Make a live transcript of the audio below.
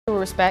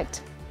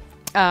respect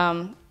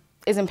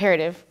is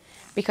imperative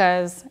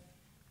because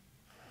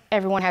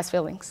everyone has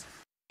feelings.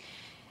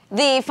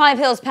 The Five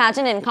Hills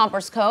pageant in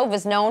Copperas Cove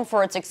is known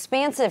for its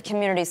expansive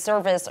community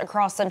service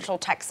across Central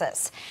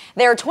Texas.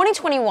 Their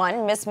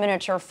 2021 Miss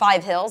Miniature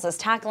Five Hills is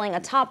tackling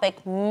a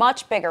topic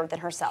much bigger than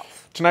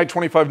herself. Tonight,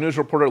 25 News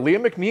reporter Leah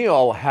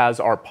McNeil has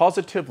our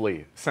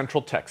Positively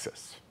Central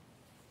Texas.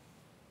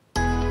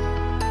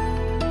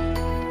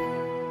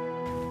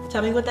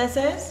 Tell me what that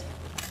says.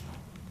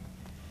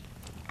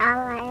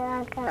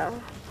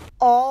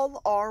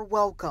 All are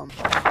welcome.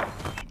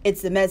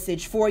 It's the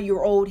message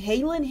 4-year-old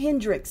Haylin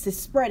Hendricks is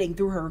spreading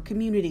through her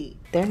community.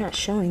 They're not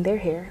showing their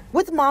hair.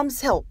 With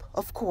mom's help,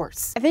 of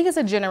course. I think it's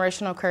a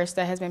generational curse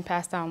that has been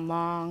passed down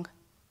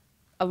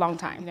a long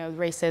time. You know,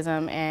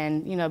 racism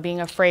and, you know,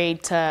 being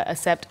afraid to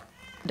accept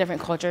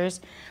different cultures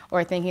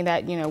or thinking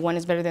that, you know, one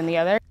is better than the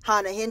other.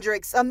 Hannah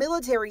Hendricks, a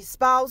military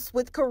spouse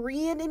with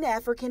Korean and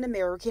African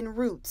American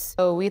roots.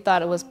 So we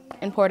thought it was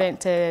important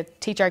to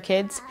teach our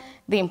kids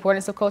the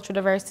importance of cultural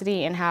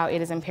diversity and how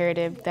it is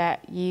imperative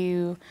that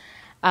you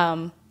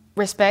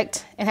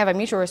respect and have a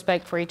mutual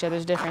respect for each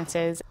other's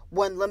differences.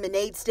 One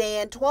lemonade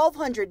stand,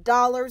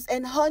 $1,200,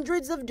 and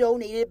hundreds of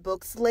donated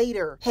books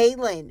later.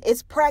 Haylin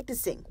is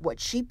practicing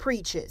what she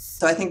preaches.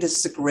 So I think this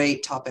is a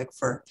great topic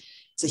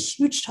it's a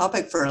huge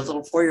topic for a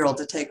little 4-year-old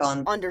to take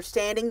on.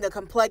 Understanding the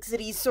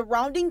complexities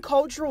surrounding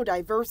cultural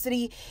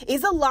diversity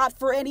is a lot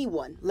for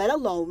anyone, let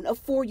alone a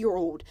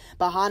 4-year-old.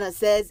 Bahana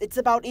says it's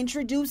about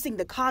introducing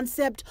the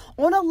concept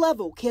on a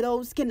level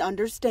kiddos can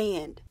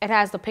understand. It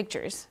has the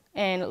pictures.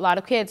 And a lot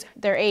of kids,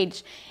 their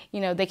age, you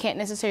know, they can't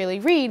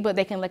necessarily read, but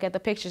they can look at the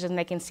pictures and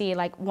they can see,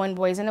 like, one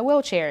boy's in a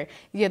wheelchair,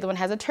 the other one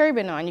has a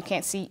turban on. You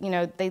can't see, you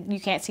know,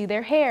 you can't see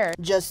their hair.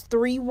 Just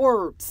 3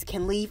 words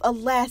can leave a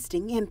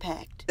lasting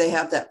impact. They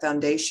have that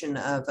foundation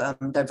of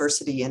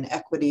diversity and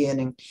equity, and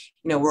you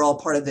know, we're all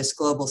part of this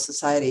global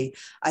society.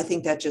 I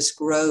think that just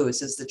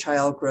grows as the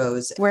child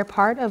grows. We're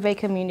part of a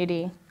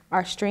community.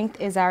 Our strength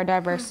is our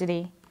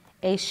diversity,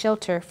 a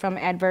shelter from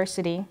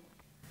adversity.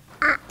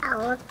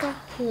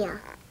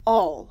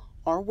 All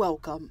are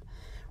welcome.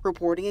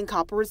 Reporting in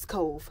Copperas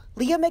Cove,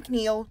 Leah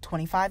McNeil,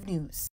 25 News.